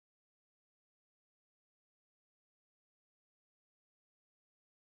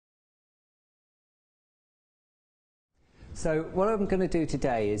So what I'm going to do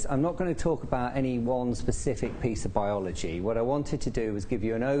today is I'm not going to talk about any one specific piece of biology. What I wanted to do was give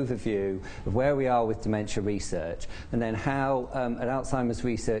you an overview of where we are with dementia research, and then how at Alzheimer's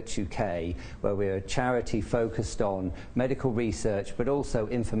Research UK, where we're a charity focused on medical research but also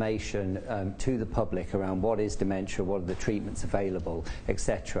information to the public around what is dementia, what are the treatments available,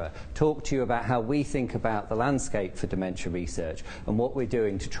 etc. Talk to you about how we think about the landscape for dementia research and what we're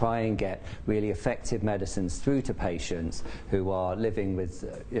doing to try and get really effective medicines through to patients who are living with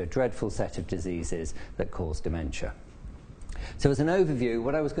a dreadful set of diseases that cause dementia. So as an overview,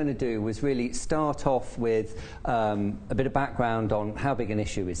 what I was going to do was really start off with a bit of background on how big an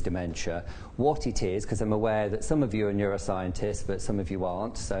issue is dementia, what it is, because I'm aware that some of you are neuroscientists, but some of you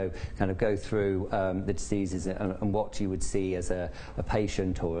aren't, so kind of go through the diseases and what you would see as a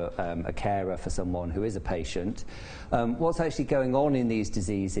patient or a carer for someone who is a patient. What's actually going on in these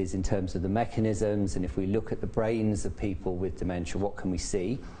diseases in terms of the mechanisms, and if we look at the brains of people with dementia, what can we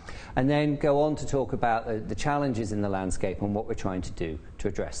see? And then go on to talk about the challenges in the landscape and what we're trying to do to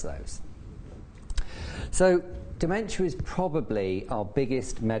address those. So dementia is probably our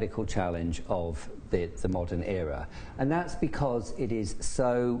biggest medical challenge of the modern era, and that's because it is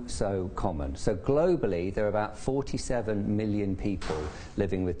so common. So globally there are about 47 million people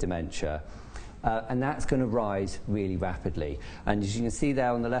living with dementia. And that's going to rise really rapidly. And as you can see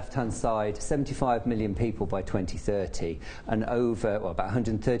there on the left-hand side, 75 million people by 2030 and about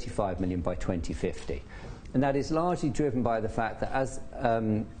 135 million by 2050. And that is largely driven by the fact that as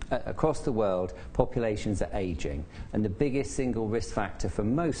across the world, populations are aging. And the biggest single risk factor for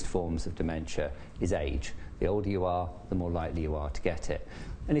most forms of dementia is age. The older you are, the more likely you are to get it.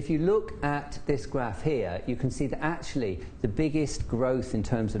 And if you look at this graph here, you can see that actually the biggest growth in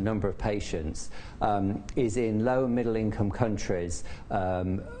terms of number of patients is in low and middle income countries,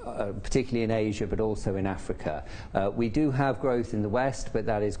 particularly in Asia, but also in Africa. We do have growth in the West, but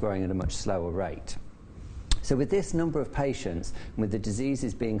that is growing at a much slower rate. So with this number of patients, and with the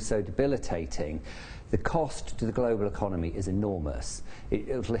diseases being so debilitating, the cost to the global economy is enormous.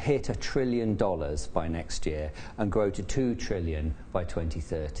 It'll hit $1 trillion by next year and grow to $2 trillion by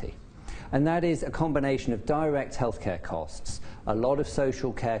 2030. And that is a combination of direct healthcare costs, a lot of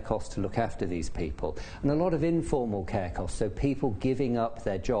social care costs to look after these people, and a lot of informal care costs, so people giving up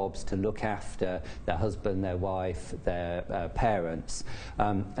their jobs to look after their husband, their wife, their parents.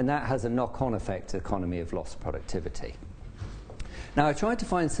 And that has a knock-on effect to the economy of lost productivity. Now, I tried to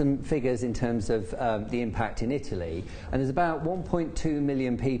find some figures in terms of the impact in Italy, and there's about 1.2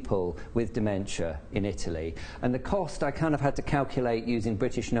 million people with dementia in Italy. And the cost I kind of had to calculate using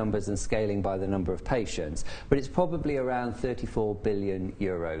British numbers and scaling by the number of patients, but it's probably around 34 billion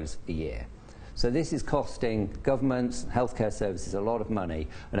euros a year. So this is costing governments and healthcare services a lot of money,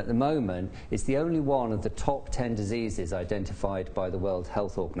 and at the moment it's the only one of the top 10 diseases identified by the World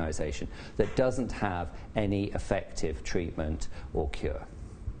Health Organization that doesn't have any effective treatment or cure.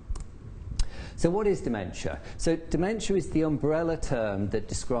 So what is dementia? So dementia is the umbrella term that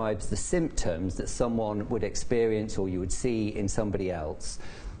describes the symptoms that someone would experience or you would see in somebody else.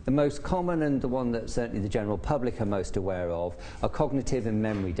 The most common, and the one that certainly the general public are most aware of, are cognitive and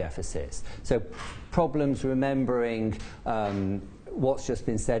memory deficits. So problems remembering what's just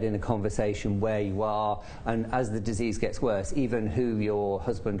been said in a conversation, where you are, and as the disease gets worse, even who your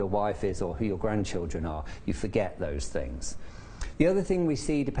husband or wife is or who your grandchildren are, you forget those things. The other thing we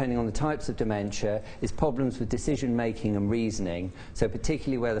see, depending on the types of dementia, is problems with decision-making and reasoning. So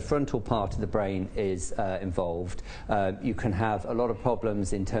particularly where the frontal part of the brain is involved, you can have a lot of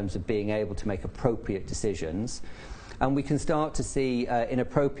problems in terms of being able to make appropriate decisions. And we can start to see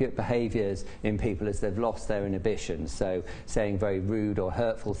inappropriate behaviours in people as they've lost their inhibitions. So saying very rude or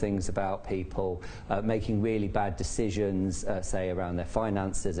hurtful things about people, making really bad decisions, say around their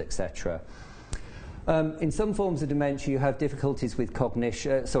finances, etc. In some forms of dementia, you have difficulties with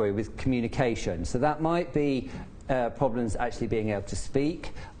with communication. So that might be problems actually being able to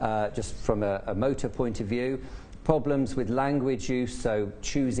speak, just from a motor point of view. Problems with language use, so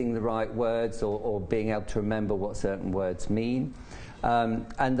choosing the right words or being able to remember what certain words mean.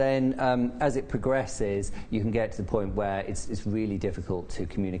 And then as it progresses, you can get to the point where it's really difficult to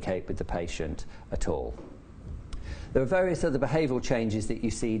communicate with the patient at all. There are various other behavioural changes that you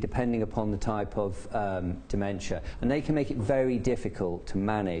see depending upon the type of dementia, and they can make it very difficult to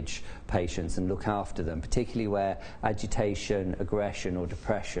manage patients and look after them, particularly where agitation, aggression or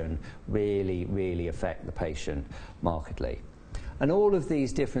depression really affect the patient markedly. And all of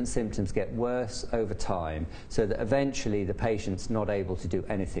these different symptoms get worse over time, so that eventually the patient's not able to do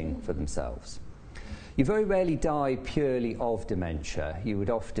anything for themselves. You very rarely die purely of dementia. You would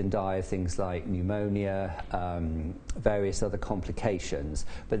often die of things like pneumonia, various other complications,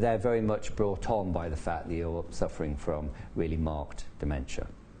 but they're very much brought on by the fact that you're suffering from really marked dementia.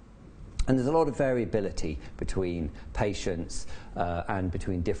 And there's a lot of variability between patients and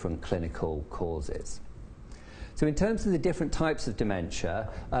between different clinical causes. So in terms of the different types of dementia,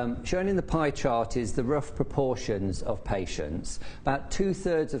 shown in the pie chart is the rough proportions of patients, about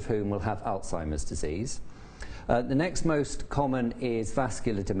 2/3 of whom will have Alzheimer's disease. The next most common is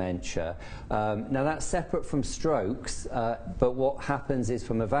vascular dementia. Now that's separate from strokes, but what happens is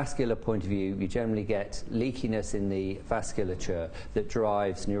from a vascular point of view, you generally get leakiness in the vasculature that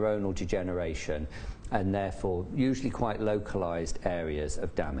drives neuronal degeneration and therefore usually quite localized areas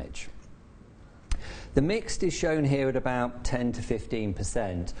of damage. The mixed is shown here at about 10 to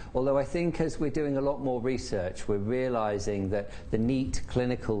 15%, although I think as we're doing a lot more research, we're realizing that the neat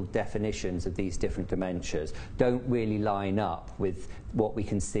clinical definitions of these different dementias don't really line up with what we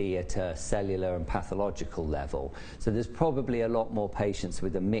can see at a cellular and pathological level. So there's probably a lot more patients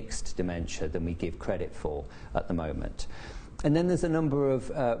with a mixed dementia than we give credit for at the moment. And then there's a number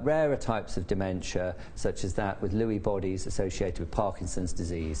of rarer types of dementia, such as that with Lewy bodies associated with Parkinson's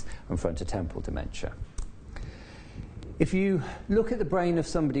disease and frontotemporal dementia. If you look at the brain of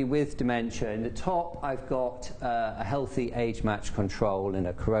somebody with dementia, in the top I've got a healthy age-matched control in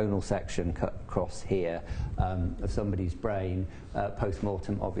a coronal section cut across here of somebody's brain,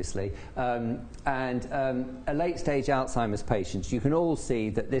 post-mortem obviously, and a late-stage Alzheimer's patient. You can all see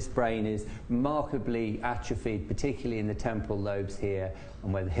that this brain is remarkably atrophied, particularly in the temporal lobes here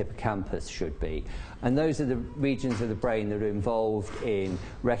and where the hippocampus should be. And those are the regions of the brain that are involved in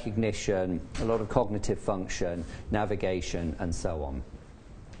recognition, a lot of cognitive function, navigation, and so on.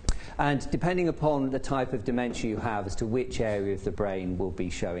 And depending upon the type of dementia you have as to which area of the brain will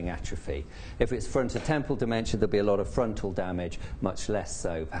be showing atrophy. If it's frontotemporal dementia, there'll be a lot of frontal damage, much less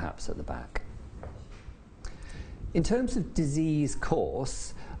so perhaps at the back. In terms of disease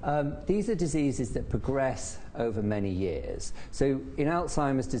course, these are diseases that progress over many years. So in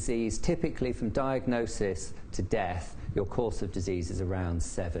Alzheimer's disease, typically from diagnosis to death, your course of disease is around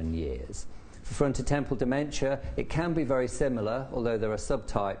 7 years. For frontotemporal dementia, it can be very similar, although there are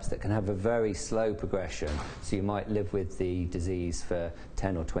subtypes that can have a very slow progression, so you might live with the disease for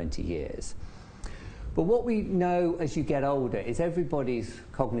 10 or 20 years. But what we know as you get older is everybody's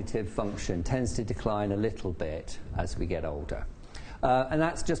cognitive function tends to decline a little bit as we get older. And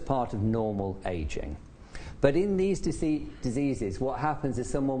that's just part of normal aging. But in these diseases, what happens is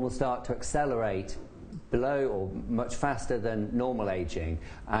someone will start to accelerate below or much faster than normal aging,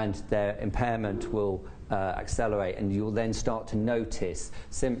 and their impairment will accelerate, and you'll then start to notice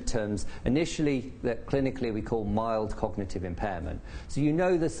symptoms initially that clinically we call mild cognitive impairment. So you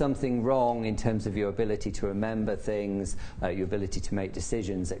know there's something wrong in terms of your ability to remember things, your ability to make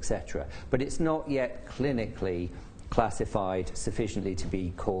decisions, etc. But it's not yet clinically classified sufficiently to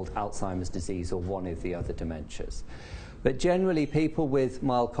be called Alzheimer's disease or one of the other dementias. But generally, people with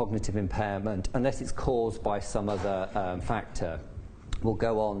mild cognitive impairment, unless it's caused by some other factor, will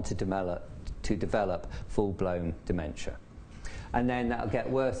go on to develop full-blown dementia. And then that'll get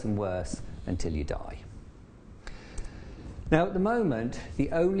worse and worse until you die. Now, at the moment, the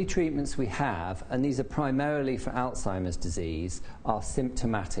only treatments we have, and these are primarily for Alzheimer's disease, are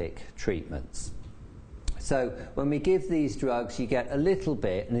symptomatic treatments. So when we give these drugs, you get a little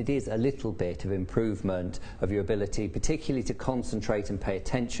bit, and it is a little bit, of improvement of your ability, particularly to concentrate and pay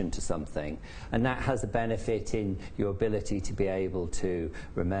attention to something. And that has a benefit in your ability to be able to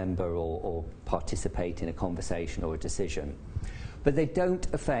remember or participate in a conversation or a decision. But they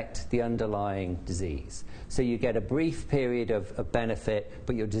don't affect the underlying disease. So you get a brief period of benefit,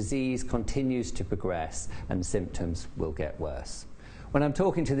 but your disease continues to progress and symptoms will get worse. When I'm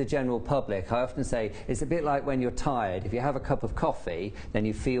talking to the general public, I often say it's a bit like when you're tired. If you have a cup of coffee, then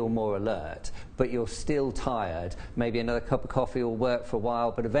you feel more alert, but you're still tired. Maybe another cup of coffee will work for a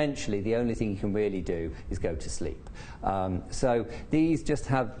while, but eventually the only thing you can really do is go to sleep. So these just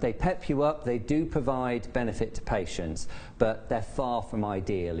they pep you up, they do provide benefit to patients, but they're far from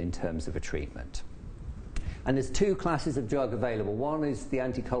ideal in terms of a treatment. And there's two classes of drug available. One is the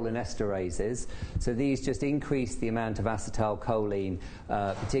anticholinesterases. So these just increase the amount of acetylcholine,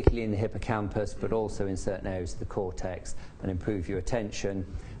 particularly in the hippocampus, but also in certain areas of the cortex, and improve your attention.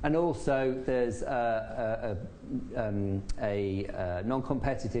 And also there's a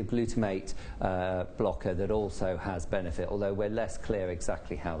non-competitive glutamate blocker that also has benefit, although we're less clear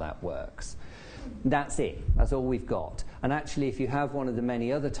exactly how that works. That's it. That's all we've got. And actually, if you have one of the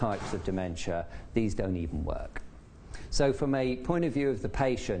many other types of dementia, these don't even work. So from a point of view of the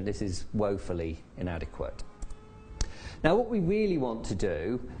patient, this is woefully inadequate. Now what we really want to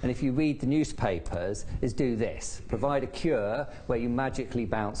do, and if you read the newspapers, is do this: provide a cure where you magically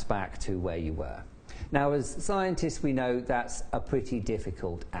bounce back to where you were. Now as scientists we know that's a pretty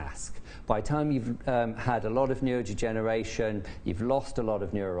difficult ask. By the time you've had a lot of neurodegeneration, you've lost a lot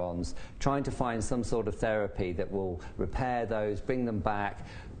of neurons, trying to find some sort of therapy that will repair those, bring them back,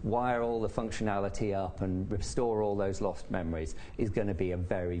 wire all the functionality up and restore all those lost memories is going to be a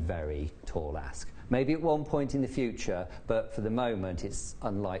very, very tall ask. Maybe at one point in the future, but for the moment it's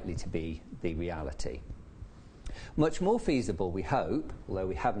unlikely to be the reality. Much more feasible, we hope, although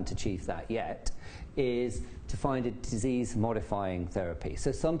we haven't achieved that yet, is to find a disease-modifying therapy.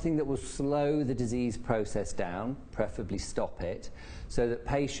 So something that will slow the disease process down, preferably stop it, so that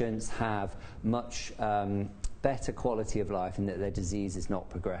patients have much better quality of life and that their disease is not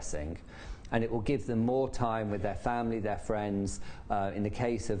progressing. And it will give them more time with their family, their friends. In the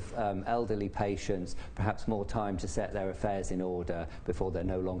case of elderly patients, perhaps more time to set their affairs in order before they're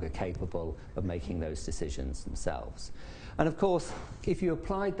no longer capable of making those decisions themselves. And of course, if you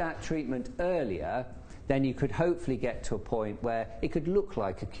applied that treatment earlier, then you could hopefully get to a point where it could look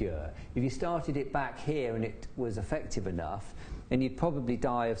like a cure. If you started it back here and it was effective enough, then you'd probably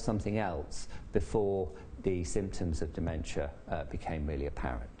die of something else before the symptoms of dementia became really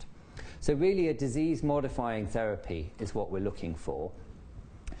apparent. So really a disease-modifying therapy is what we're looking for.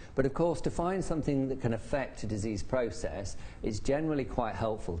 But of course, to find something that can affect a disease process is generally quite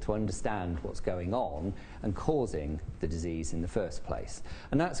helpful to understand what's going on and causing the disease in the first place.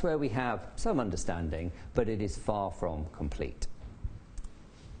 And that's where we have some understanding, but it is far from complete.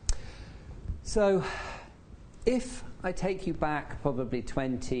 So if I take you back probably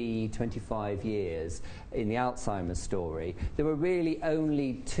 20, 25 years in the Alzheimer's story, there were really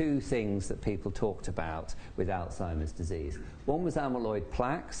only two things that people talked about with Alzheimer's disease. One was amyloid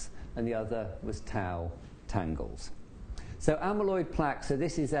plaques and the other was tau tangles. So amyloid plaques, so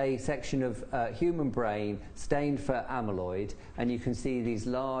this is a section of human brain stained for amyloid, and you can see these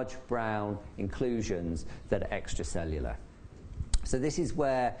large brown inclusions that are extracellular. So this is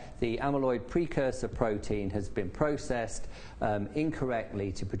where the amyloid precursor protein has been processed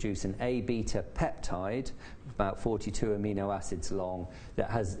incorrectly to produce an A-beta peptide, about 42 amino acids long,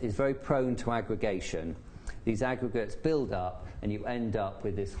 that is very prone to aggregation. These aggregates build up and you end up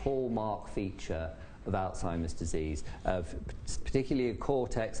with this hallmark feature of Alzheimer's disease, particularly of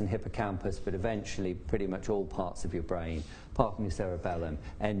cortex and hippocampus, but eventually pretty much all parts of your brain, apart from your cerebellum,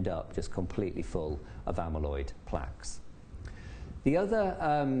 end up just completely full of amyloid plaques. The other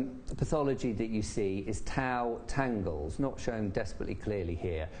pathology that you see is tau tangles, not shown desperately clearly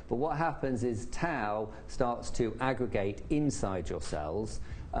here. But what happens is tau starts to aggregate inside your cells.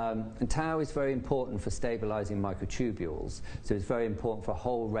 And tau is very important for stabilizing microtubules, so it's very important for a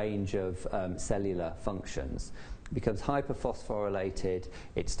whole range of cellular functions. It becomes hyperphosphorylated,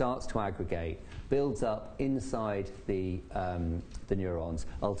 it starts to aggregate, builds up inside the neurons,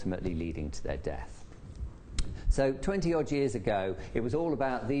 ultimately leading to their death. So 20-odd years ago, it was all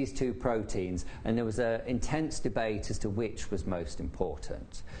about these two proteins, and there was an intense debate as to which was most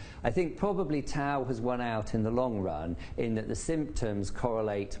important. I think probably tau has won out in the long run, in that the symptoms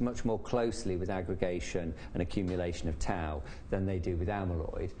correlate much more closely with aggregation and accumulation of tau than they do with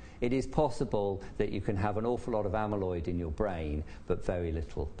amyloid. It is possible that you can have an awful lot of amyloid in your brain, but very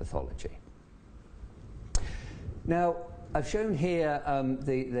little pathology. Now, I've shown here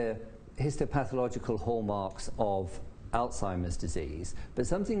the histopathological hallmarks of Alzheimer's disease, but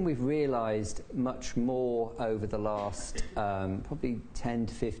something we've realized much more over the last probably 10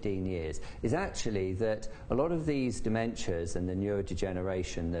 to 15 years is actually that a lot of these dementias and the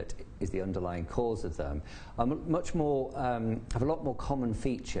neurodegeneration that is the underlying cause of them are much more, have a lot more common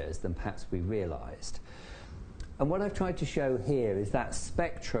features than perhaps we realized. And what I've tried to show here is that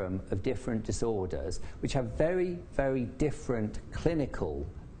spectrum of different disorders which have very, very different clinical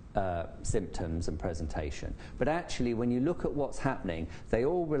symptoms and presentation. But actually, when you look at what's happening, they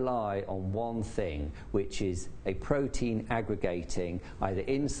all rely on one thing, which is a protein aggregating either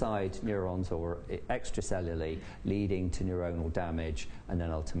inside neurons or extracellularly, leading to neuronal damage and then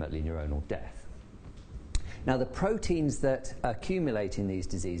ultimately neuronal death. Now, the proteins that accumulate in these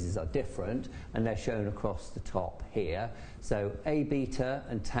diseases are different, and they're shown across the top here. So A-beta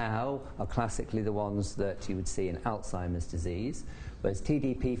and tau are classically the ones that you would see in Alzheimer's disease. Whereas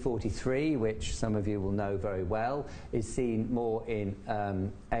TDP-43, which some of you will know very well, is seen more in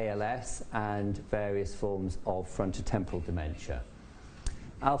ALS and various forms of frontotemporal dementia.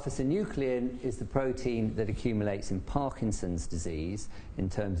 Alpha-synuclein is the protein that accumulates in Parkinson's disease in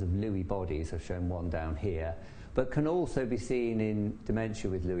terms of Lewy bodies. I've shown one down here. but can also be seen in dementia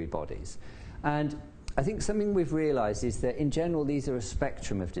with Lewy bodies. And I think something we've realised is that in general these are a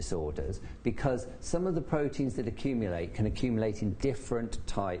spectrum of disorders, because some of the proteins that accumulate can accumulate in different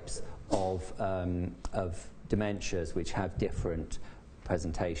types of dementias which have different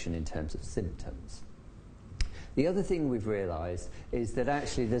presentation in terms of symptoms. The other thing we've realised is that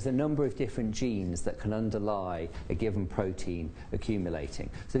actually there's a number of different genes that can underlie a given protein accumulating.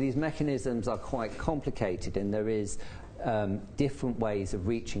 So these mechanisms are quite complicated, and there is different ways of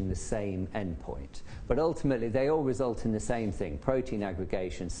reaching the same endpoint. But ultimately they all result in the same thing: protein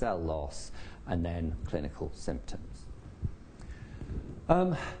aggregation, cell loss, and then clinical symptoms.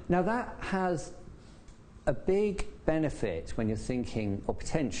 Now that has a big benefit when you're thinking, or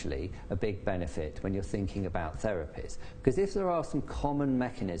potentially a big benefit when you're thinking about therapies. Because if there are some common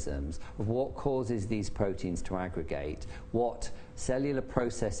mechanisms of what causes these proteins to aggregate, what cellular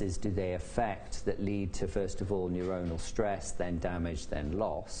processes do they affect that lead to, first of all, neuronal stress, then damage, then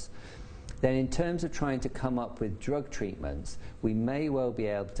loss, then in terms of trying to come up with drug treatments, we may well be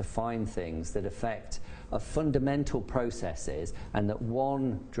able to find things that affect fundamental processes, and that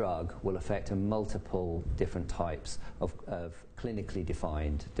one drug will affect multiple different types of clinically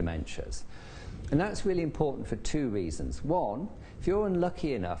defined dementias. And that's really important for two reasons. One, if you're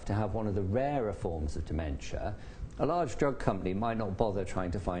unlucky enough to have one of the rarer forms of dementia, a large drug company might not bother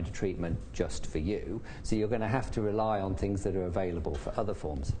trying to find a treatment just for you, so you're going to have to rely on things that are available for other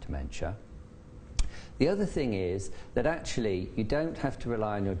forms of dementia. The other thing is that actually you don't have to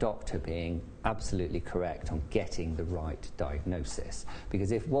rely on your doctor being absolutely correct on getting the right diagnosis,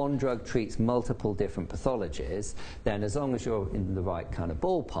 because if one drug treats multiple different pathologies, then as long as you're in the right kind of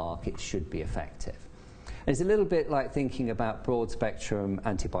ballpark, it should be effective. And it's a little bit like thinking about broad spectrum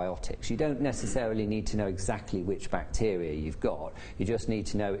antibiotics. You don't necessarily need to know exactly which bacteria you've got, you just need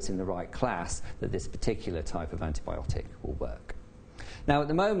to know it's in the right class that this particular type of antibiotic will work. Now, at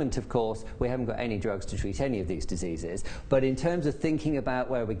the moment, of course, we haven't got any drugs to treat any of these diseases, but in terms of thinking about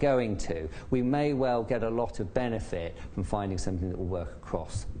where we're going to, we may well get a lot of benefit from finding something that will work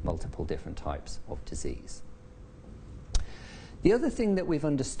across multiple different types of disease. The other thing that we've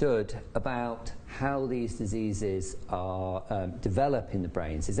understood about how these diseases are develop in the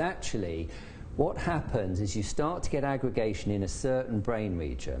brains is actually what happens is you start to get aggregation in a certain brain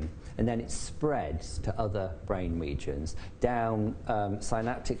region, and then it spreads to other brain regions down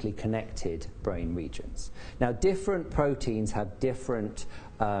synaptically connected brain regions. Now, different proteins have different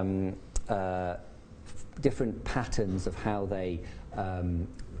patterns of how they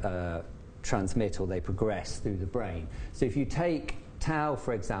transmit or they progress through the brain. So if you take tau,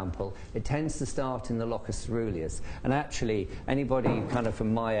 for example, it tends to start in the locus coeruleus, and actually anybody kind of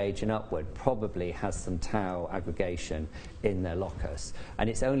from my age and upward probably has some tau aggregation in their locus, and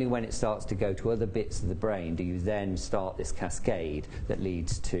it's only when it starts to go to other bits of the brain do you then start this cascade that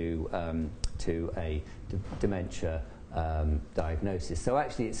leads to a dementia diagnosis. So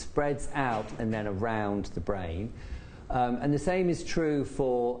actually it spreads out and then around the brain. And the same is true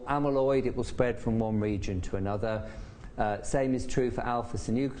for amyloid. It will spread from one region to another. Same is true for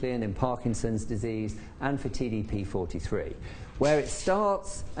alpha-synuclein in Parkinson's disease and for TDP-43. Where it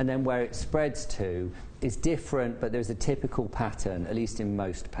starts and then where it spreads to is different, but there's a typical pattern, at least in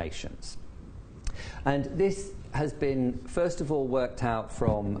most patients. And this has been, first of all, worked out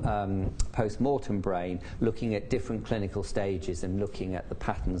from post-mortem brain, looking at different clinical stages and looking at the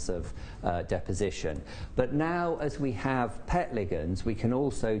patterns of deposition. But now, as we have PET ligands, we can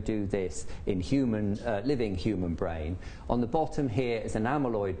also do this in human, living human brain. On the bottom here is an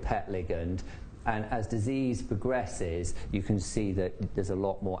amyloid PET ligand, and as disease progresses, you can see that there's a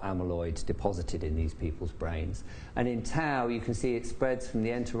lot more amyloid deposited in these people's brains. And in tau, you can see it spreads from the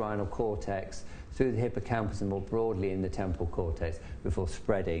entorhinal cortex through the hippocampus and more broadly in the temporal cortex before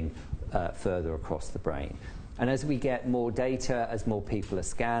spreading further across the brain. And as we get more data, as more people are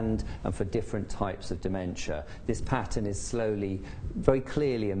scanned, and for different types of dementia, this pattern is slowly, very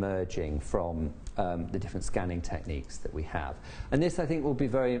clearly emerging from the different scanning techniques that we have. And this, I think, will be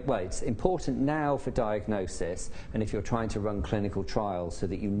very, well, it's important now for diagnosis, and if you're trying to run clinical trials so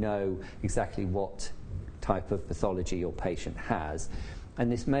that you know exactly what type of pathology your patient has.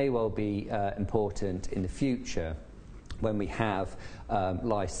 And this may well be important in the future when we have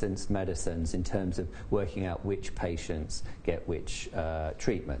licensed medicines in terms of working out which patients get which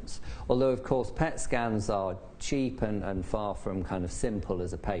treatments. Although, of course, PET scans are cheap and far from kind of simple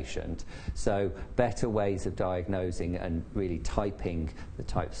as a patient, so better ways of diagnosing and really typing the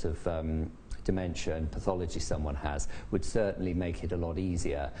types of dementia and pathology someone has would certainly make it a lot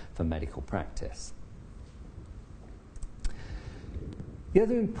easier for medical practice. The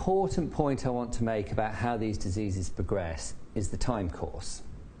other important point I want to make about how these diseases progress is the time course.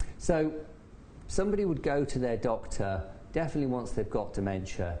 So somebody would go to their doctor definitely once they've got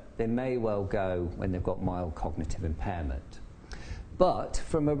dementia. They may well go when they've got mild cognitive impairment. But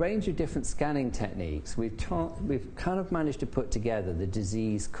from a range of different scanning techniques, we've kind of managed to put together the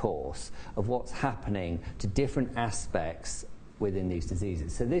disease course of what's happening to different aspects within these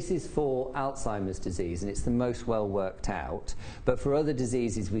diseases. So this is for Alzheimer's disease, and it's the most well worked out. But for other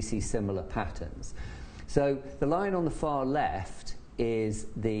diseases, we see similar patterns. So the line on the far left is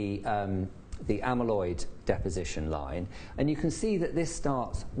the amyloid deposition line, and you can see that this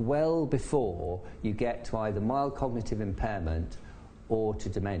starts well before you get to either mild cognitive impairment or to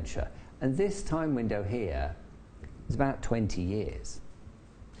dementia. And this time window here is about 20 years.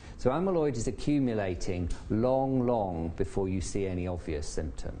 So amyloid is accumulating long before you see any obvious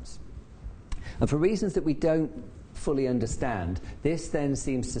symptoms. And for reasons that we don't fully understand, this then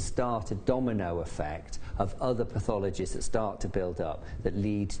seems to start a domino effect of other pathologies that start to build up that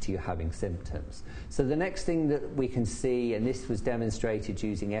lead to you having symptoms. So the next thing that we can see, and this was demonstrated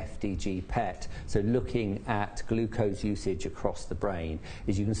using FDG PET, so looking at glucose usage across the brain,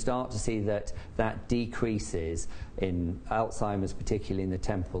 is you can start to see that that decreases in Alzheimer's, particularly in the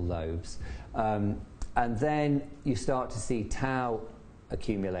temporal lobes. And then you start to see tau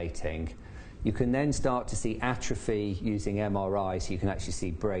accumulating. You can then start to see atrophy using MRI, so you can actually see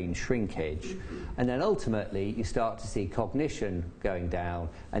brain shrinkage. And then ultimately, you start to see cognition going down,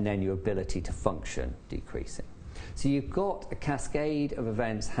 and then your ability to function decreasing. So you've got a cascade of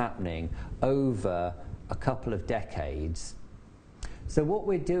events happening over a couple of decades. So what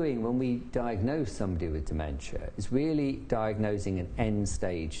we're doing when we diagnose somebody with dementia is really diagnosing an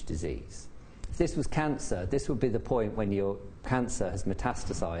end-stage disease. If this was cancer, this would be the point when your cancer has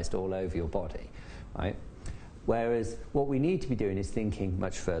metastasized all over your body, right? Whereas what we need to be doing is thinking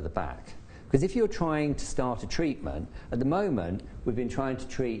much further back. Because if you're trying to start a treatment, at the moment, we've been trying to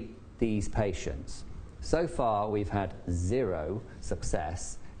treat these patients. So far, we've had 0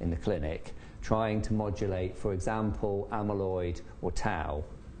 success in the clinic trying to modulate, for example, amyloid or tau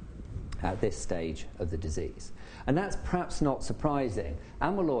at this stage of the disease. And that's perhaps not surprising.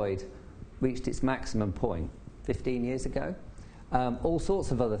 Amyloid reached its maximum point 15 years ago. All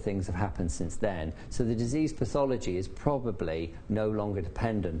sorts of other things have happened since then, so the disease pathology is probably no longer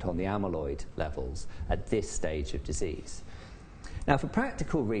dependent on the amyloid levels at this stage of disease. Now, for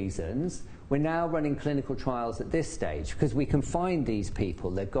practical reasons, we're now running clinical trials at this stage because we can find these people.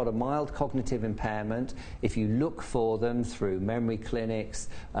 They've got a mild cognitive impairment. If you look for them through memory clinics,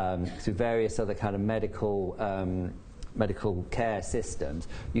 through various other kind of medical care systems,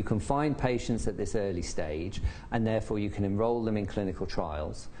 you can find patients at this early stage, and therefore you can enroll them in clinical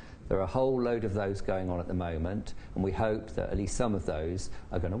trials. There are a whole load of those going on at the moment, and we hope that at least some of those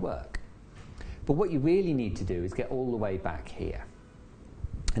are going to work. But what you really need to do is get all the way back here.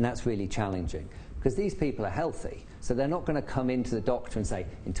 And that's really challenging, because these people are healthy, so they're not going to come into the doctor and say,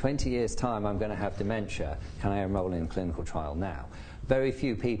 in 20 years' time I'm going to have dementia, can I enroll in a clinical trial now? Very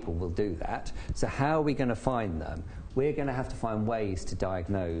few people will do that. So how are we going to find them? We're going to have to find ways to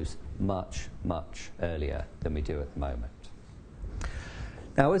diagnose much earlier than we do at the moment.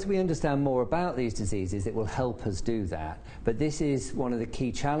 Now, as we understand more about these diseases, it will help us do that. But this is one of the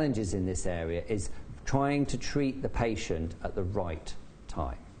key challenges in this area, is trying to treat the patient at the right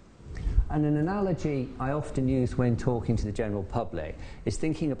time. And an analogy I often use when talking to the general public is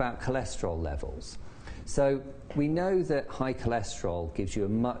thinking about cholesterol levels. So we know that high cholesterol gives you a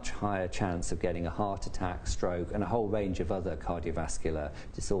much higher chance of getting a heart attack, stroke, and a whole range of other cardiovascular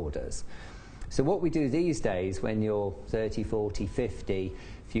disorders. So what we do these days, when you're 30, 40, 50,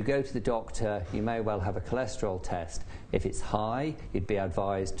 if you go to the doctor, you may well have a cholesterol test. If it's high, you'd be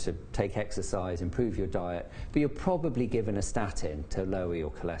advised to take exercise, improve your diet, but you're probably given a statin to lower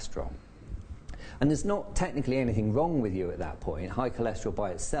your cholesterol. And there's not technically anything wrong with you at that point. High cholesterol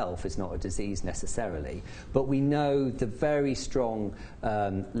by itself is not a disease necessarily, but we know the very strong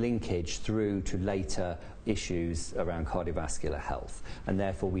linkage through to later issues around cardiovascular health, and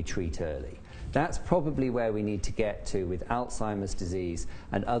therefore we treat early. That's probably where we need to get to with Alzheimer's disease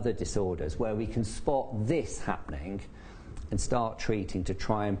and other disorders, where we can spot this happening and start treating to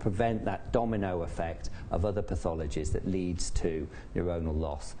try and prevent that domino effect of other pathologies that leads to neuronal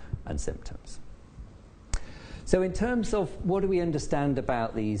loss and symptoms. So in terms of what do we understand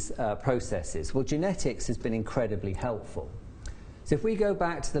about these processes? Well, genetics has been incredibly helpful. So if we go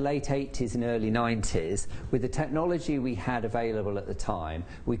back to the late 80s and early 90s, with the technology we had available at the time,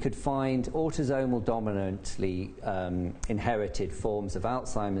 we could find autosomal dominantly inherited forms of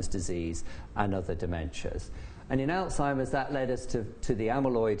Alzheimer's disease and other dementias. And in Alzheimer's, that led us to the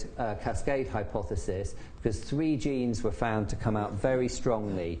amyloid cascade hypothesis, because 3 genes were found to come out very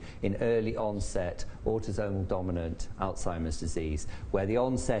strongly in early onset autosomal dominant Alzheimer's disease, where the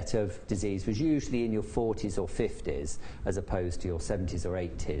onset of disease was usually in your 40s or 50s, as opposed to your 70s or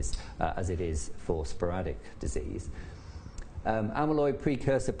 80s, as it is for sporadic disease. Amyloid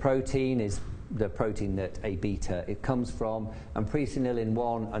precursor protein is the protein that A beta it comes from, and presenilin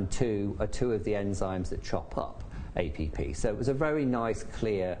 1 and 2 are 2 of the enzymes that chop up APP. So it was a very nice,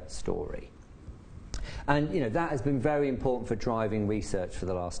 clear story. And that has been very important for driving research for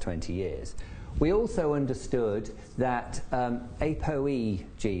the last 20 years. We also understood that ApoE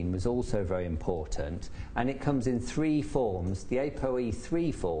gene was also very important, and it comes in 3 forms. The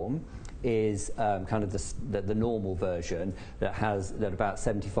ApoE3 form is kind of the normal version that about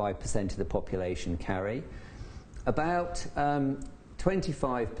 75% of the population carry. About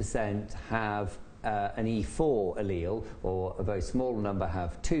 25% have an E4 allele, or a very small number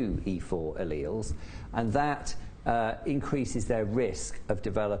have 2 E4 alleles, and that increases their risk of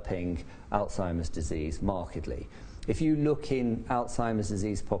developing Alzheimer's disease markedly. If you look in Alzheimer's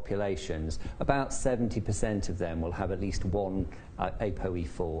disease populations, about 70% of them will have at least one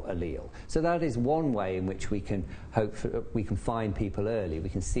ApoE4 allele. So that is one way in which we can find people early. We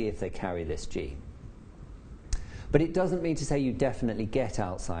can see if they carry this gene. But it doesn't mean to say you definitely get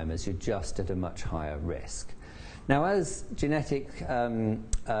Alzheimer's, you're just at a much higher risk. Now, as genetic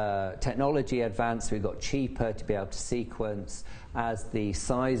technology advanced, we got cheaper to be able to sequence. As the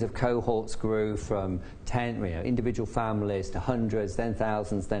size of cohorts grew from 10 individual families to hundreds, then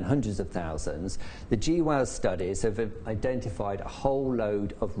thousands, then hundreds of thousands, the GWAS studies have identified a whole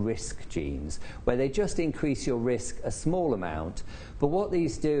load of risk genes where they just increase your risk a small amount. But what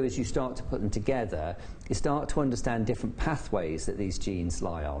these do as you start to put them together is start to understand different pathways that these genes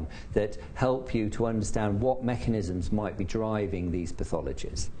lie on that help you to understand what mechanisms might be driving these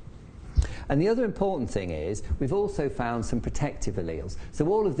pathologies. And the other important thing is we've also found some protective alleles. So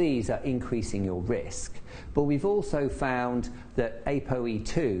all of these are increasing your risk. But we've also found that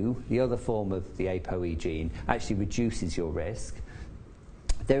ApoE2, the other form of the ApoE gene, actually reduces your risk.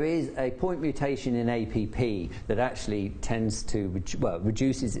 There is a point mutation in APP that actually tends to,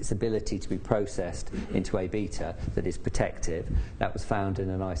 reduces its ability to be processed into A beta that is protective. That was found in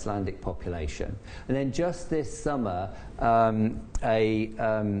an Icelandic population. And then just this summer,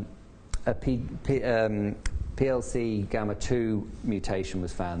 PLC gamma 2 mutation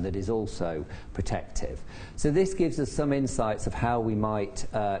was found that is also protective. So this gives us some insights of how we might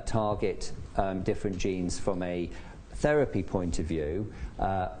target different genes from a therapy point of view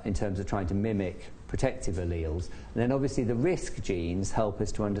in terms of trying to mimic protective alleles. And then obviously the risk genes help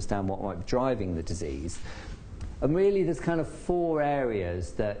us to understand what might be driving the disease. And really there's kind of 4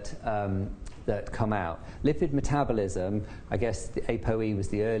 areas that come out. Lipid metabolism, I guess the ApoE was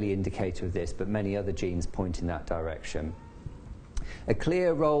the early indicator of this, but many other genes point in that direction. A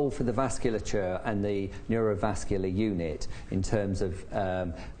clear role for the vasculature and the neurovascular unit in terms of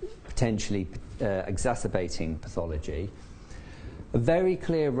potentially exacerbating pathology. A very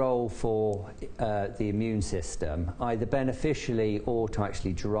clear role for the immune system, either beneficially or to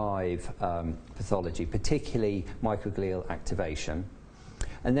actually drive pathology, particularly microglial activation.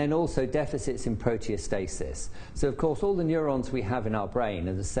 And then also deficits in proteostasis. So of course all the neurons we have in our brain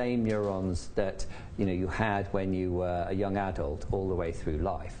are the same neurons that you had when you were a young adult all the way through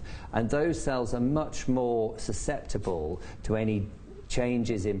life. And those cells are much more susceptible to any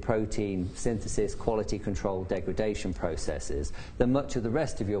changes in protein synthesis, quality control, degradation processes than much of the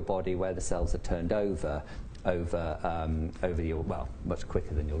rest of your body where the cells are turned over much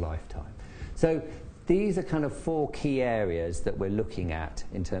quicker than your lifetime. So these are kind of 4 key areas that we're looking at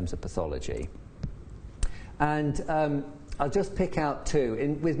in terms of pathology. And I'll just pick out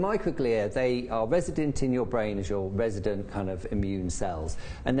 2. With microglia, they are resident in your brain as your resident kind of immune cells.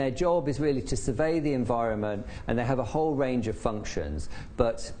 And their job is really to survey the environment, and they have a whole range of functions.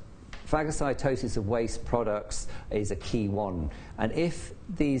 But phagocytosis of waste products is a key one. And if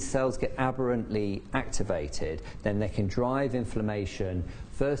these cells get aberrantly activated, then they can drive inflammation,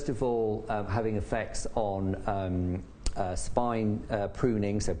 first of all having effects on spine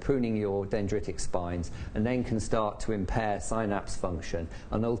pruning, so pruning your dendritic spines, and then can start to impair synapse function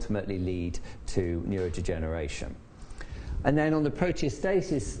and ultimately lead to neurodegeneration. And then on the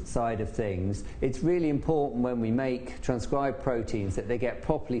proteostasis side of things, it's really important when we make transcribed proteins that they get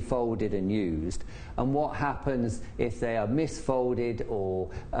properly folded and used. And what happens if they are misfolded or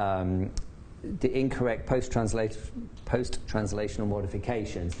the incorrect post-translational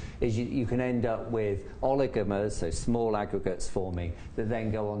modifications is you can end up with oligomers, so small aggregates forming, that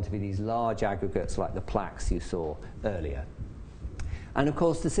then go on to be these large aggregates like the plaques you saw earlier. And of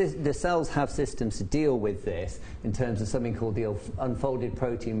course, the cells have systems to deal with this in terms of something called the unfolded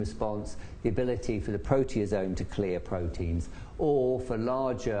protein response, the ability for the proteasome to clear proteins, or for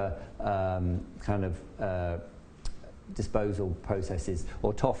larger disposal processes,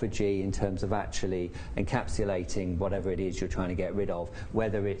 autophagy in terms of actually encapsulating whatever it is you're trying to get rid of,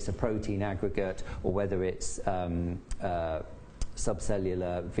 whether it's a protein aggregate or whether it's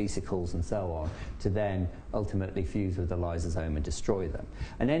subcellular vesicles and so on, to then ultimately fuse with the lysosome and destroy them.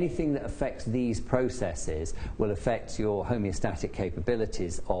 And anything that affects these processes will affect your homeostatic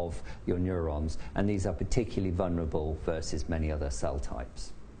capabilities of your neurons, and these are particularly vulnerable versus many other cell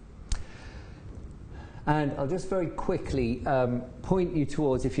types. And I'll just very quickly point you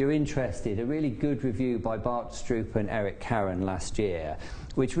towards, if you're interested, a really good review by Bart Stroop and Eric Karen last year,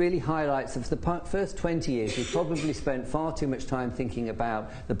 which really highlights that for the first 20 years we've probably spent far too much time thinking about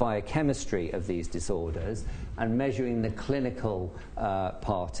the biochemistry of these disorders and measuring the clinical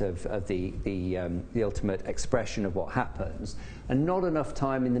part of the ultimate expression of what happens, and not enough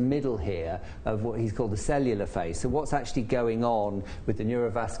time in the middle here of what he's called the cellular phase. So what's actually going on with the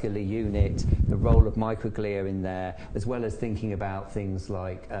neurovascular unit, the role of microglia in there, as well as thinking about things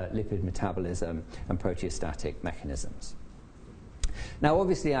like lipid metabolism and proteostatic mechanisms. Now,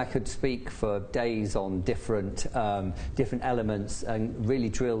 obviously, I could speak for days on different elements and really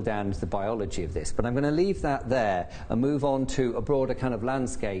drill down into the biology of this, but I'm going to leave that there and move on to a broader kind of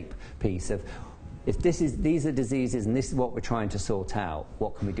landscape piece of, if these are diseases and this is what we're trying to sort out,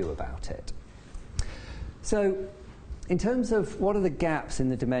 what can we do about it? So, in terms of what are the gaps in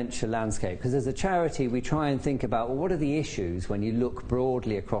the dementia landscape, because as a charity we try and think about, well, what are the issues when you look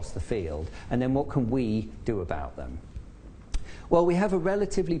broadly across the field, and then what can we do about them? Well, we have a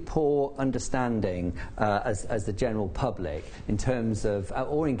relatively poor understanding as the general public in terms of,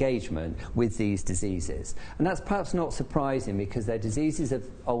 or engagement with these diseases. And that's perhaps not surprising because they're diseases of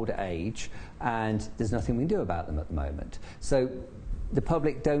older age and there's nothing we can do about them at the moment. So the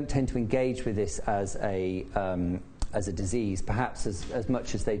public don't tend to engage with this as a disease, perhaps as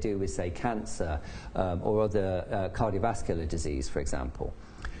much as they do with, say, cancer or other cardiovascular disease, for example.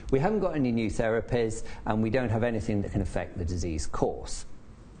 We haven't got any new therapies, and we don't have anything that can affect the disease course.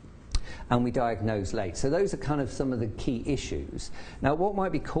 And we diagnose late. So those are kind of some of the key issues. Now, what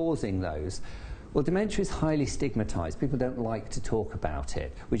might be causing those? Well, dementia is highly stigmatized. People don't like to talk about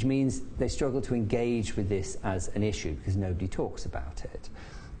it, which means they struggle to engage with this as an issue because nobody talks about it.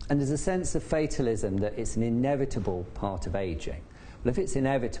 And there's a sense of fatalism that it's an inevitable part of aging. Well, if it's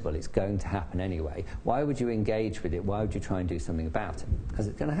inevitable, it's going to happen anyway. Why would you engage with it? Why would you try and do something about it? Because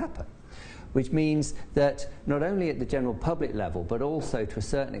it's going to happen. Which means that not only at the general public level, but also to a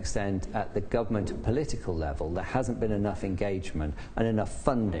certain extent at the government and political level, there hasn't been enough engagement and enough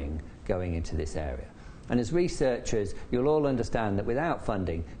funding going into this area. And as researchers, you'll all understand that without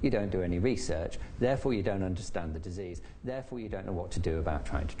funding, you don't do any research. Therefore, you don't understand the disease. Therefore, you don't know what to do about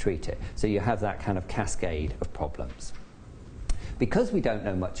trying to treat it. So you have that kind of cascade of problems. Because we don't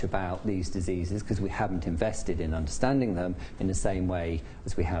know much about these diseases, because we haven't invested in understanding them in the same way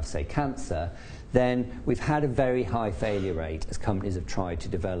as we have, say, cancer, then we've had a very high failure rate as companies have tried to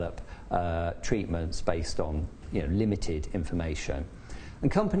develop treatments based on limited information. And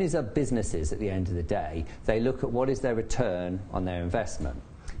companies are businesses at the end of the day. They look at what is their return on their investment.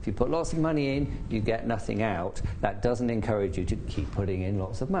 If you put lots of money in, you get nothing out. That doesn't encourage you to keep putting in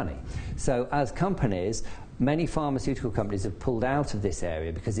lots of money. So as companies, many pharmaceutical companies have pulled out of this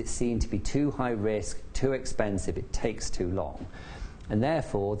area because it's seen to be too high risk, too expensive, it takes too long. And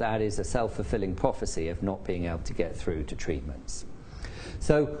therefore, that is a self-fulfilling prophecy of not being able to get through to treatments.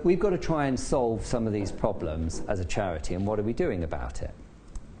 So we've got to try and solve some of these problems as a charity, and what are we doing about it?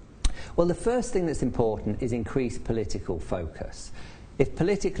 Well, the first thing that's important is increased political focus. If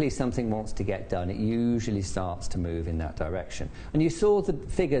politically something wants to get done, it usually starts to move in that direction. And you saw the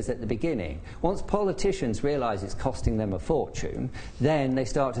figures at the beginning. Once politicians realise it's costing them a fortune, then they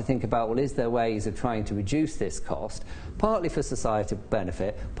start to think about, well, is there ways of trying to reduce this cost, partly for societal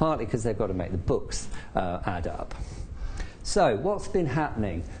benefit, partly because they've got to make the books add up. So, what's been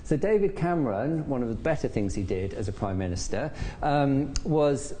happening? So David Cameron, one of the better things he did as a Prime Minister,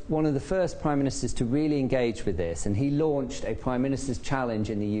 was one of the first Prime Ministers to really engage with this, and he launched a Prime Minister's Challenge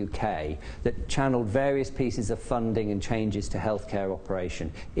in the UK that channeled various pieces of funding and changes to healthcare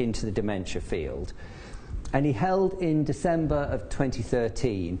operation into the dementia field. And he held in December of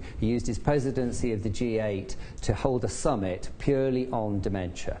 2013, he used his presidency of the G8 to hold a summit purely on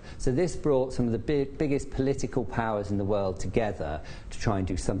dementia. So this brought some of the biggest political powers in the world together to try and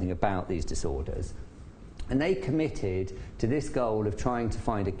do something about these disorders. And they committed to this goal of trying to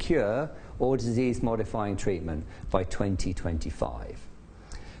find a cure or disease-modifying treatment by 2025.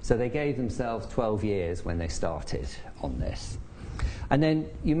 So they gave themselves 12 years when they started on this. And then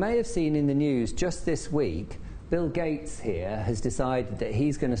you may have seen in the news just this week, Bill Gates here has decided that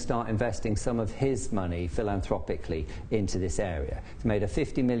he's going to start investing some of his money philanthropically into this area. He's made a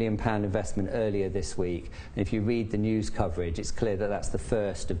 £50 million investment earlier this week, and if you read the news coverage, it's clear that that's the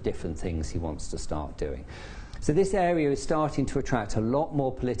first of different things he wants to start doing. So this area is starting to attract a lot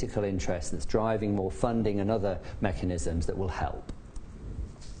more political interest that's driving more funding and other mechanisms that will help.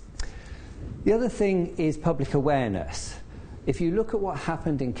 The other thing is public awareness. If you look at what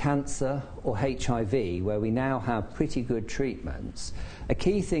happened in cancer or HIV, where we now have pretty good treatments, a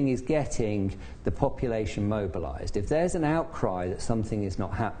key thing is getting the population mobilised. If there's an outcry that something is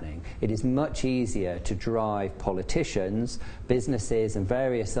not happening, it is much easier to drive politicians, businesses and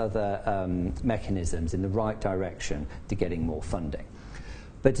various other mechanisms in the right direction to getting more funding.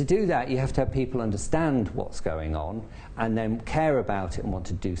 But to do that, you have to have people understand what's going on and then care about it and want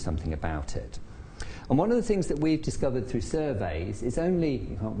to do something about it. And one of the things that we've discovered through surveys is only,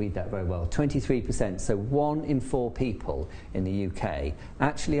 you can't read that very well, 23%, so 1 in 4 people in the UK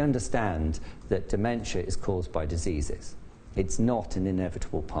actually understand that dementia is caused by diseases. It's not an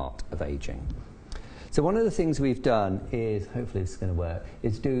inevitable part of ageing. So one of the things we've done is, hopefully this is going to work,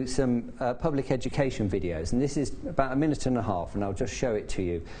 is do some public education videos. And this is about 1.5 minutes, and I'll just show it to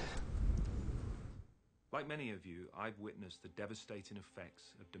you. Like many of you, I've witnessed the devastating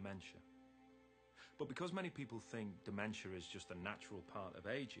effects of dementia. But because many people think dementia is just a natural part of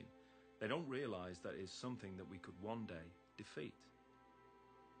aging, they don't realise that it is something that we could one day defeat.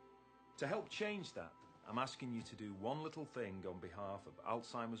 To help change that, I'm asking you to do one little thing on behalf of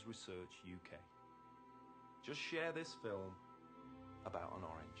Alzheimer's Research UK. Just share this film about an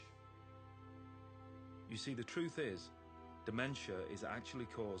orange. You see, the truth is, dementia is actually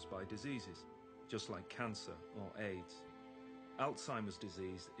caused by diseases, just like cancer or AIDS. Alzheimer's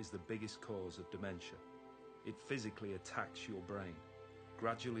disease is the biggest cause of dementia. It physically attacks your brain,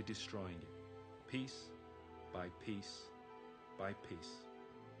 gradually destroying it, piece by piece by piece,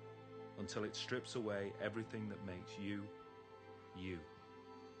 until it strips away everything that makes you, you,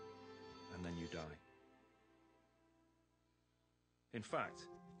 and then you die. In fact,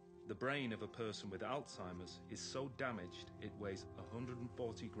 the brain of a person with Alzheimer's is so damaged it weighs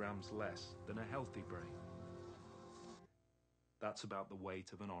 140 grams less than a healthy brain. That's about the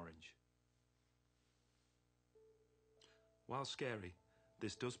weight of an orange. While scary,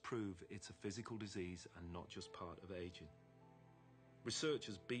 this does prove it's a physical disease and not just part of aging. Research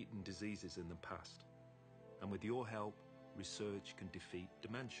has beaten diseases in the past, and with your help, research can defeat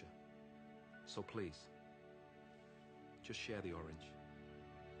dementia. So please, just share the orange.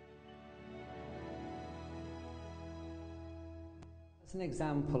 That's an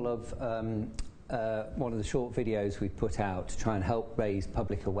example of one of the short videos we've put out to try and help raise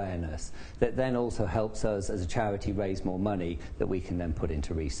public awareness that then also helps us as a charity raise more money that we can then put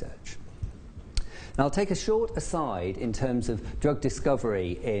into research. Now, I'll take a short aside in terms of drug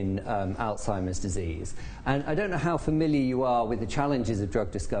discovery in Alzheimer's disease. And I don't know how familiar you are with the challenges of drug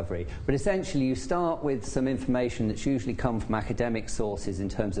discovery, but essentially you start with some information that's usually come from academic sources in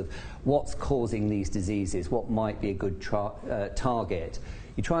terms of what's causing these diseases, what might be a good target.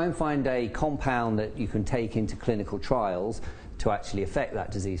 You try and find a compound that you can take into clinical trials to actually affect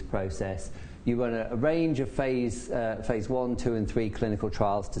that disease process. You run a range of phase 1, 2 and 3 clinical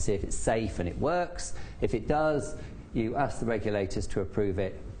trials to see if it's safe and it works. If it does, you ask the regulators to approve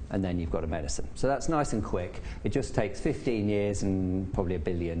it, and then you've got a medicine. So that's nice and quick. It just takes 15 years and probably $1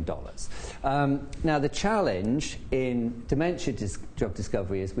 billion. Now, the challenge in dementia drug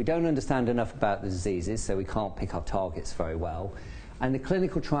discovery is we don't understand enough about the diseases, so we can't pick our targets very well. And the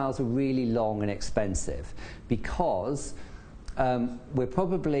clinical trials are really long and expensive because we're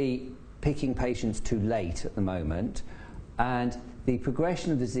probably picking patients too late at the moment, and the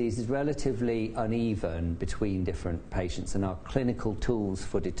progression of disease is relatively uneven between different patients, and our clinical tools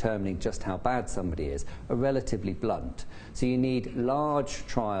for determining just how bad somebody is are relatively blunt. So you need large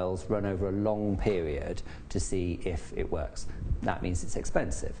trials run over a long period to see if it works. That means it's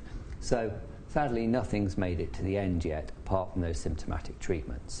expensive. So sadly, nothing's made it to the end yet, apart from those symptomatic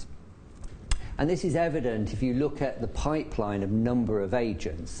treatments. And this is evident if you look at the pipeline of number of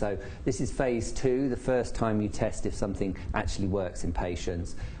agents. So this is phase 2, the first time you test if something actually works in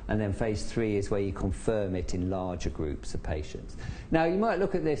patients. And then phase 3 is where you confirm it in larger groups of patients. Now, you might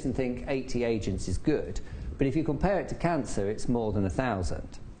look at this and think 80 agents is good. But if you compare it to cancer, it's more than 1,000.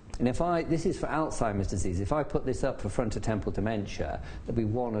 And this is for Alzheimer's disease. If I put this up for frontotemporal dementia, there'll be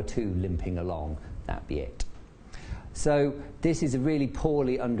 1 or 2 limping along. That'd be it. So this is a really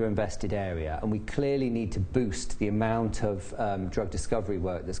poorly underinvested area, and we clearly need to boost the amount of drug discovery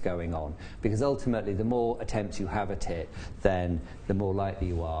work that's going on, because ultimately the more attempts you have at it, then the more likely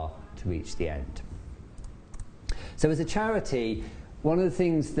you are to reach the end. So as a charity, one of the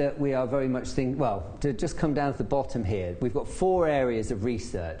things that we are very much thinking, well, to just come down to the bottom here, we've got 4 areas of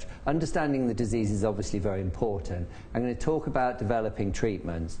research. Understanding the disease is obviously very important. I'm going to talk about developing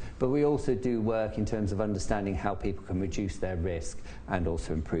treatments, but we also do work in terms of understanding how people can reduce their risk and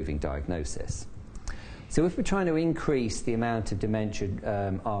also improving diagnosis. So if we're trying to increase the amount of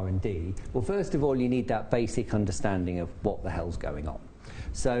dementia R&D, well, first of all, you need that basic understanding of what the hell's going on.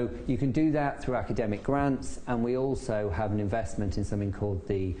 So you can do that through academic grants, and we also have an investment in something called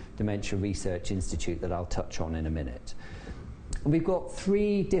the Dementia Research Institute that I'll touch on in a minute. And we've got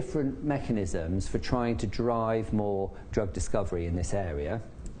 3 different mechanisms for trying to drive more drug discovery in this area.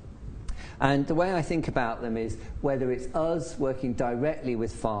 And the way I think about them is whether it's us working directly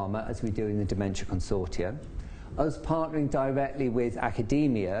with pharma, as we do in the Dementia Consortium, us partnering directly with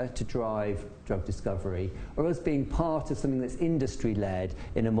academia to drive drug discovery, or us being part of something that's industry-led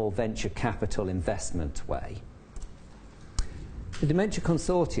in a more venture capital investment way. The Dementia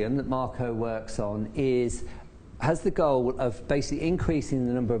Consortium that Marco works on has the goal of basically increasing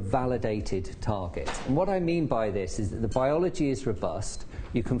the number of validated targets. And what I mean by this is that the biology is robust.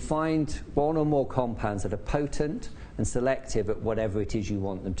 You can find 1 or more compounds that are potent and selective at whatever it is you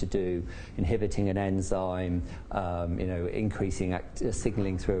want them to do, inhibiting an enzyme, increasing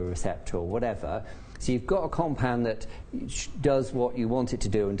signaling through a receptor or whatever. So you've got a compound that does what you want it to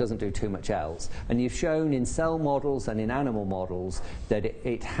do and doesn't do too much else. And you've shown in cell models and in animal models that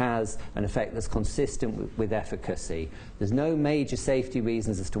it has an effect that's consistent with efficacy. There's no major safety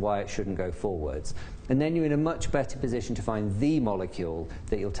reasons as to why it shouldn't go forwards. And then you're in a much better position to find the molecule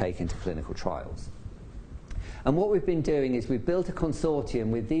that you'll take into clinical trials. And what we've been doing is we've built a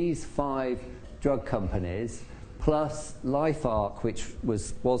consortium with these 5 drug companies, plus LifeArc, which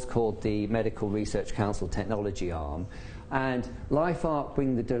was called the Medical Research Council Technology Arm. And LifeArc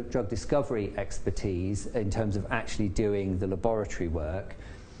bring the drug discovery expertise in terms of actually doing the laboratory work.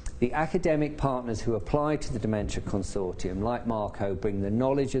 The academic partners who apply to the Dementia Consortium, like Marco, bring the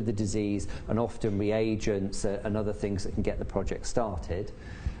knowledge of the disease and often reagents and other things that can get the project started.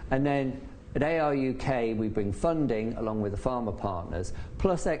 And then at AR UK, we bring funding along with the pharma partners,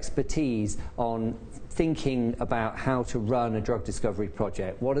 plus expertise on thinking about how to run a drug discovery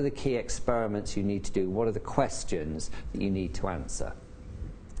project. What are the key experiments you need to do? What are the questions that you need to answer?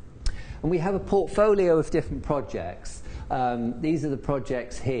 And we have a portfolio of different projects. These are the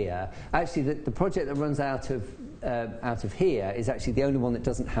projects here. Actually, the project that runs out of here is actually the only one that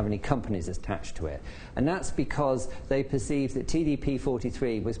doesn't have any companies attached to it. And that's because they perceived that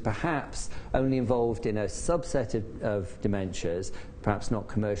TDP-43 was perhaps only involved in a subset of dementias, perhaps not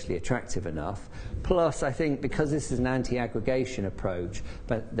commercially attractive enough. Plus, I think because this is an anti-aggregation approach,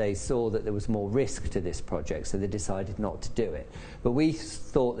 but they saw that there was more risk to this project, so they decided not to do it. But we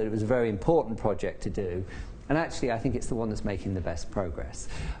thought that it was a very important project to do. And actually, I think it's the one that's making the best progress.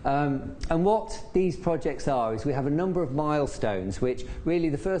 And what these projects are is we have a number of milestones, which really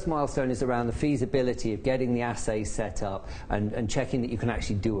the first milestone is around the feasibility of getting the assays set up and checking that you can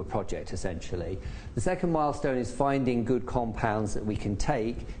actually do a project, essentially. The second milestone is finding good compounds that we can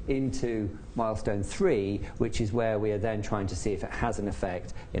take into milestone 3, which is where we are then trying to see if it has an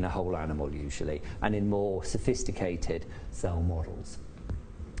effect in a whole animal, usually, and in more sophisticated cell models.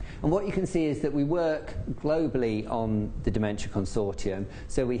 And what you can see is that we work globally on the Dementia Consortium.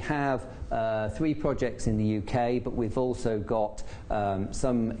 So we have 3 projects in the UK, but we've also got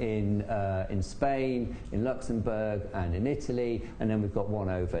some in Spain, in Luxembourg, and in Italy, and then we've got one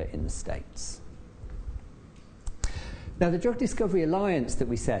over in the States. Now, the Drug Discovery Alliance that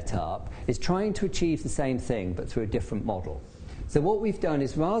we set up is trying to achieve the same thing, but through a different model. So what we've done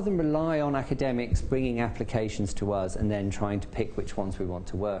is, rather than rely on academics bringing applications to us and then trying to pick which ones we want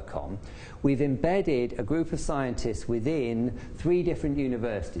to work on, we've embedded a group of scientists within 3 different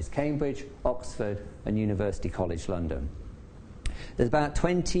universities, Cambridge, Oxford, and University College London. There's about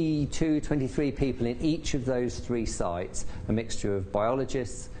 22, 23 people in each of those 3 sites, a mixture of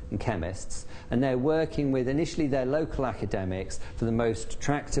biologists and chemists, and they're working with initially their local academics for the most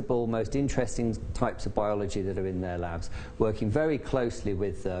tractable, most interesting types of biology that are in their labs, working very closely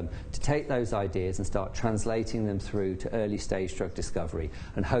with them to take those ideas and start translating them through to early stage drug discovery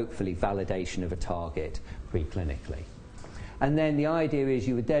and hopefully validation of a target preclinically. And then the idea is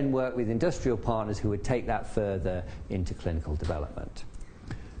you would then work with industrial partners who would take that further into clinical development.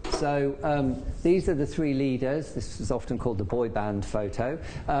 So these are the 3 leaders. This is often called the boy band photo.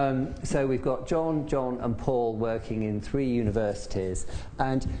 So we've got John, and Paul working in 3 universities.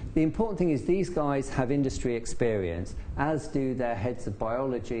 And the important thing is these guys have industry experience, as do their heads of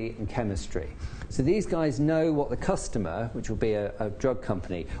biology and chemistry. So these guys know what the customer, which will be a drug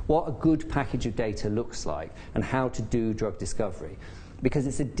company, what a good package of data looks like and how to do drug discovery. Because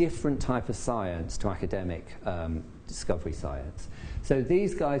it's a different type of science to academic discovery science. So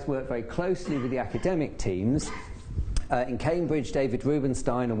these guys work very closely with the academic teams. In Cambridge, David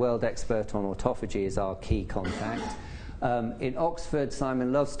Rubenstein, a world expert on autophagy, is our key contact. In Oxford,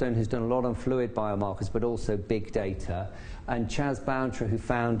 Simon Lovestone, who's done a lot on fluid biomarkers, but also big data. And Chaz Bountra, who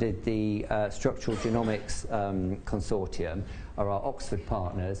founded the Structural Genomics Consortium, are our Oxford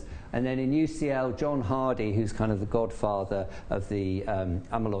partners. And then in UCL, John Hardy, who's kind of the godfather of the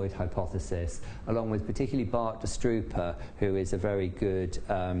amyloid hypothesis, along with particularly Bart de Strooper, who is a very good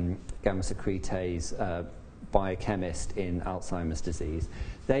gamma secretase biochemist in Alzheimer's disease.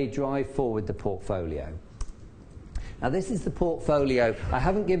 They drive forward the portfolio. Now this is the portfolio. I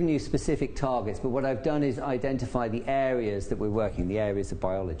haven't given you specific targets, but what I've done is identify the areas that we're working, the areas of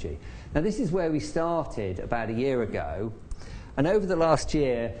biology. Now this is where we started about a year ago, and over the last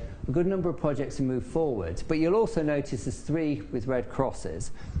year, a good number of projects have moved forward, but you'll also notice there's 3 with red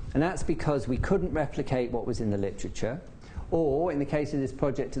crosses, and that's because we couldn't replicate what was in the literature, or in the case of this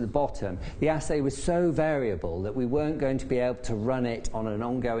project at the bottom, the assay was so variable that we weren't going to be able to run it on an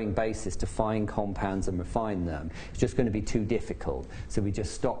ongoing basis to find compounds and refine them. It's just going to be too difficult, so we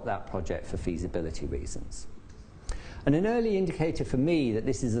just stopped that project for feasibility reasons. And an early indicator for me that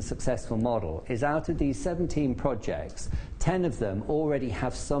this is a successful model is out of these 17 projects, 10 of them already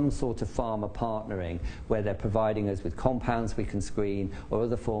have some sort of pharma partnering where they're providing us with compounds we can screen or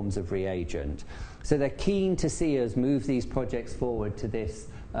other forms of reagent. So they're keen to see us move these projects forward to this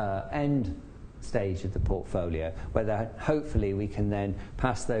end stage of the portfolio, where hopefully we can then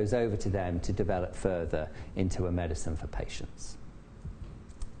pass those over to them to develop further into a medicine for patients.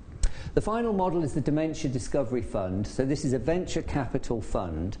 The final model is the Dementia Discovery Fund. So this is a venture capital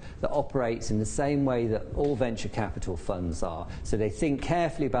fund that operates in the same way that all venture capital funds are. So they think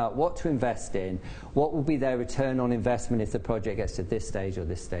carefully about what to invest in, what will be their return on investment if the project gets to this stage or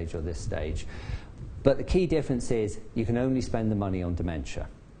this stage or this stage. But the key difference is you can only spend the money on dementia.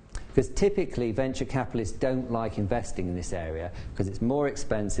 Because typically venture capitalists don't like investing in this area because it's more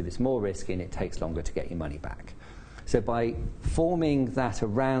expensive, it's more risky, and it takes longer to get your money back. So by forming that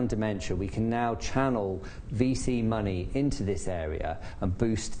around dementia, we can now channel VC money into this area and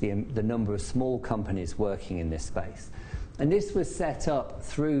boost the number of small companies working in this space. And this was set up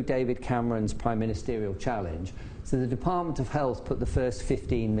through David Cameron's Prime Ministerial Challenge. So the Department of Health put the first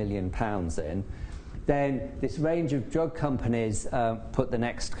 £15 million in. Then this range of drug companies put the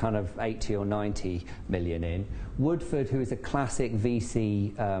next kind of 80 or 90 million in. Woodford, who is a classic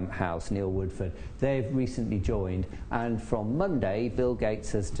VC house, Neil Woodford, they've recently joined. And from Monday, Bill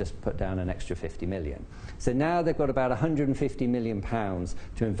Gates has just put down an extra 50 million. So now they've got about £150 million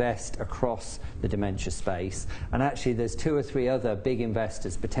to invest across the dementia space. And actually, there's 2 or 3 other big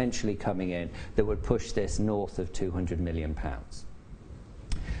investors potentially coming in that would push this north of £200 million.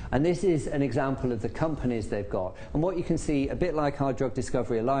 And this is an example of the companies they've got. And what you can see, a bit like our Drug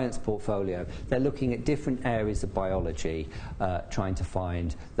Discovery Alliance portfolio, they're looking at different areas of biology, trying to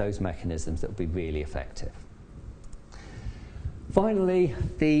find those mechanisms that will be really effective. Finally,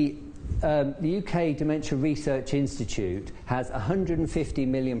 the UK Dementia Research Institute has £150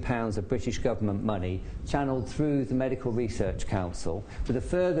 million of British government money channeled through the Medical Research Council, with a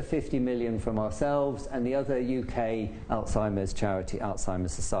further 50 million from ourselves and the other UK Alzheimer's charity,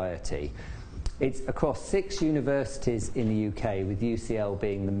 Alzheimer's Society. It's across 6 universities in the UK, with UCL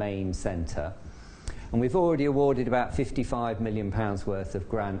being the main centre. And we've already awarded about £55 million worth of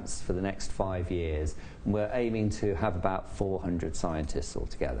grants for the next 5 years. And we're aiming to have about 400 scientists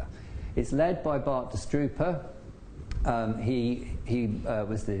altogether. It's led by Bart de Strooper. He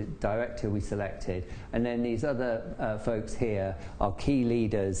was the director we selected. And then these other folks here are key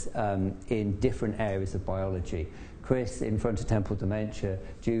leaders in different areas of biology. Chris in frontotemporal dementia.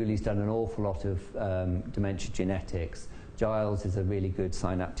 Julie's done an awful lot of dementia genetics. Giles is a really good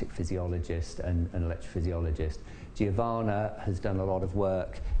synaptic physiologist and electrophysiologist. Giovanna has done a lot of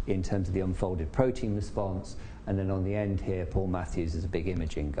work in terms of the unfolded protein response, and then on the end here, Paul Matthews is a big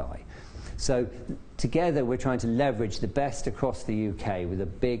imaging guy. So together we're trying to leverage the best across the UK with a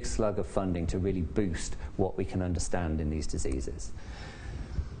big slug of funding to really boost what we can understand in these diseases.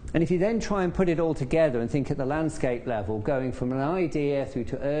 And if you then try and put it all together and think at the landscape level, going from an idea through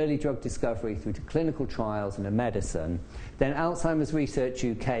to early drug discovery, through to clinical trials and a medicine, then Alzheimer's Research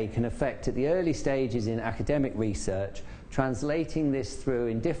UK can affect at the early stages in academic research, translating this through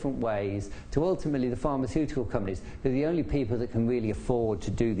in different ways to ultimately the pharmaceutical companies, who are the only people that can really afford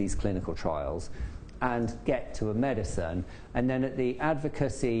to do these clinical trials, and get to a medicine. And then at the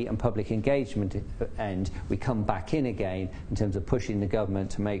advocacy and public engagement end, we come back in again in terms of pushing the government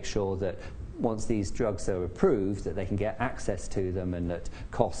to make sure that once these drugs are approved, that they can get access to them and that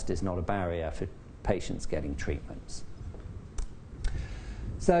cost is not a barrier for patients getting treatments.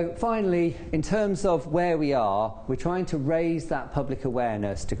 So finally, in terms of where we are, we're trying to raise that public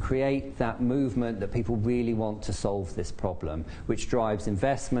awareness to create that movement that people really want to solve this problem, which drives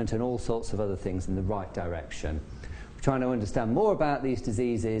investment and all sorts of other things in the right direction. We're trying to understand more about these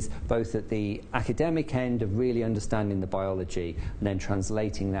diseases, both at the academic end of really understanding the biology and then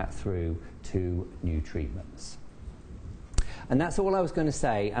translating that through to new treatments. And that's all I was going to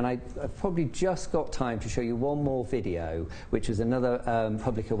say, and I've probably just got time to show you one more video, which is another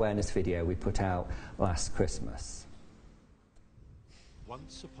public awareness video we put out last Christmas.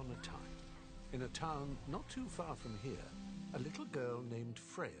 Once upon a time, in a town not too far from here, a little girl named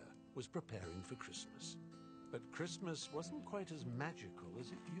Freya was preparing for Christmas. But Christmas wasn't quite as magical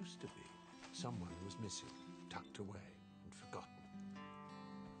as it used to be. Someone was missing, tucked away, and forgotten.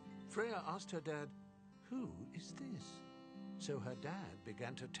 Freya asked her dad, "Who is this?" So her dad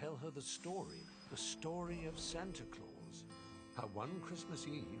began to tell her the story of Santa Claus. How one Christmas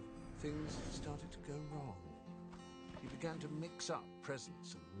Eve, things started to go wrong. He began to mix up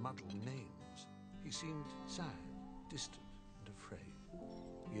presents and muddle names. He seemed sad, distant, and afraid.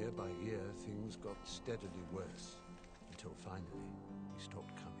 Year by year, things got steadily worse, until finally, he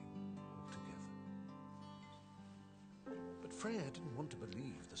stopped coming altogether. But Freya didn't want to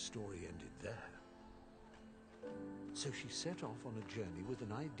believe the story ended there. So she set off on a journey with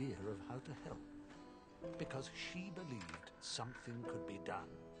an idea of how to help, because she believed something could be done.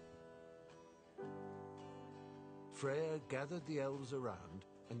 Freya gathered the elves around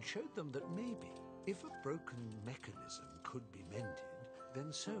and showed them that maybe, if a broken mechanism could be mended,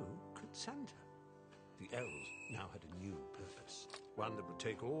 then so could Santa. The elves now had a new purpose, one that would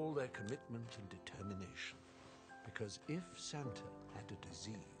take all their commitment and determination. Because if Santa had a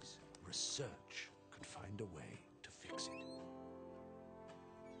disease, research could find a way to fix it.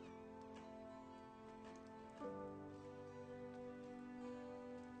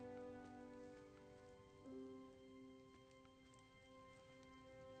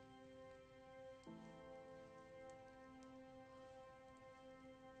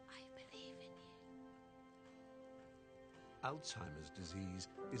 I believe in you. Alzheimer's disease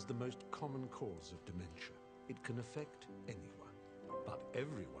is the most common cause of dementia. It can affect anyone, but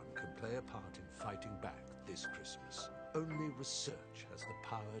everyone can play a part in fighting back this Christmas. Only research has the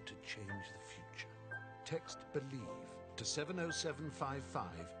power to change the future. Text BELIEVE to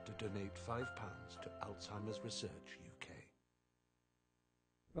 70755 to donate £5 to Alzheimer's Research UK.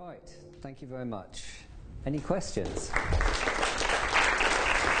 Right, thank you very much. Any questions?